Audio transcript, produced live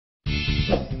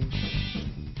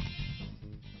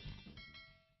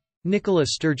Nicola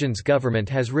Sturgeon's government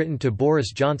has written to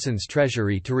Boris Johnson's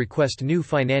Treasury to request new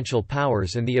financial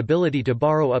powers and the ability to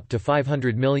borrow up to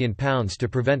 £500 million to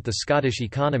prevent the Scottish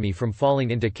economy from falling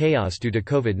into chaos due to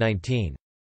COVID-19.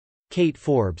 Kate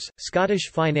Forbes, Scottish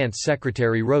Finance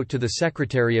Secretary, wrote to the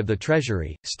Secretary of the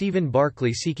Treasury, Stephen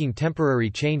Barclay, seeking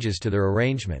temporary changes to their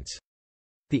arrangements.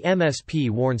 The MSP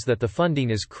warns that the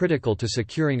funding is critical to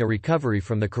securing a recovery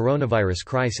from the coronavirus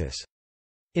crisis.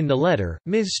 In the letter,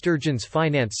 Ms. Sturgeon's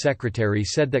finance secretary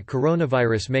said that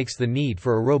coronavirus makes the need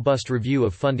for a robust review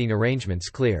of funding arrangements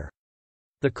clear.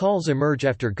 The calls emerge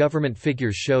after government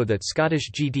figures show that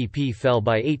Scottish GDP fell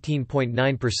by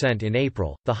 18.9% in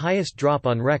April, the highest drop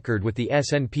on record, with the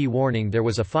SNP warning there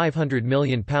was a £500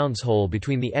 million hole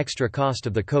between the extra cost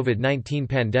of the COVID-19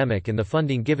 pandemic and the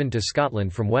funding given to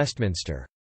Scotland from Westminster.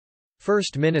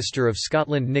 First Minister of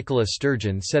Scotland Nicola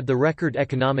Sturgeon said the record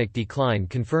economic decline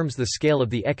confirms the scale of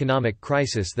the economic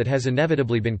crisis that has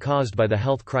inevitably been caused by the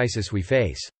health crisis we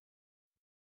face.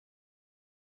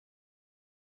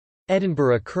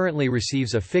 Edinburgh currently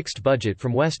receives a fixed budget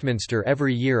from Westminster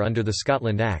every year under the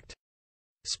Scotland Act.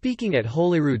 Speaking at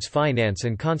Holyrood's Finance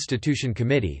and Constitution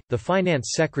Committee, the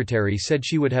Finance Secretary said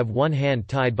she would have one hand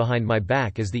tied behind my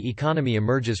back as the economy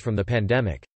emerges from the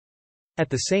pandemic. At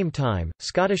the same time,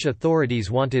 Scottish authorities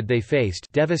wanted they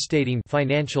faced devastating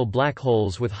financial black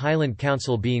holes, with Highland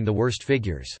Council being the worst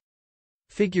figures.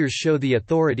 Figures show the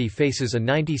authority faces a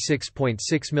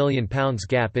 £96.6 million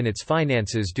gap in its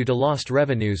finances due to lost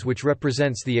revenues, which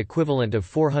represents the equivalent of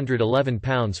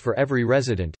 £411 for every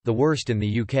resident, the worst in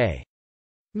the UK.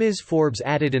 Ms. Forbes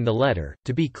added in the letter,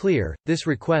 "To be clear, this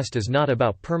request is not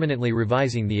about permanently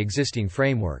revising the existing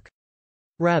framework.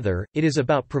 Rather, it is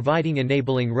about providing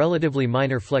enabling relatively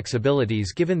minor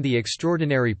flexibilities given the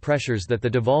extraordinary pressures that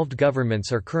the devolved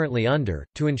governments are currently under,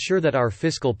 to ensure that our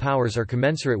fiscal powers are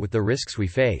commensurate with the risks we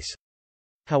face.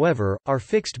 However, our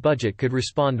fixed budget could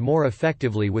respond more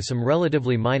effectively with some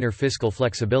relatively minor fiscal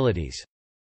flexibilities.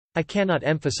 I cannot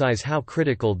emphasize how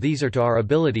critical these are to our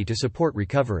ability to support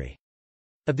recovery."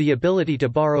 Of the ability to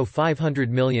borrow £500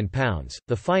 million,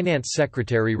 the Finance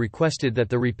Secretary requested that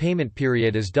the repayment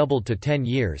period is doubled to 10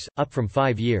 years, up from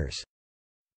 5 years.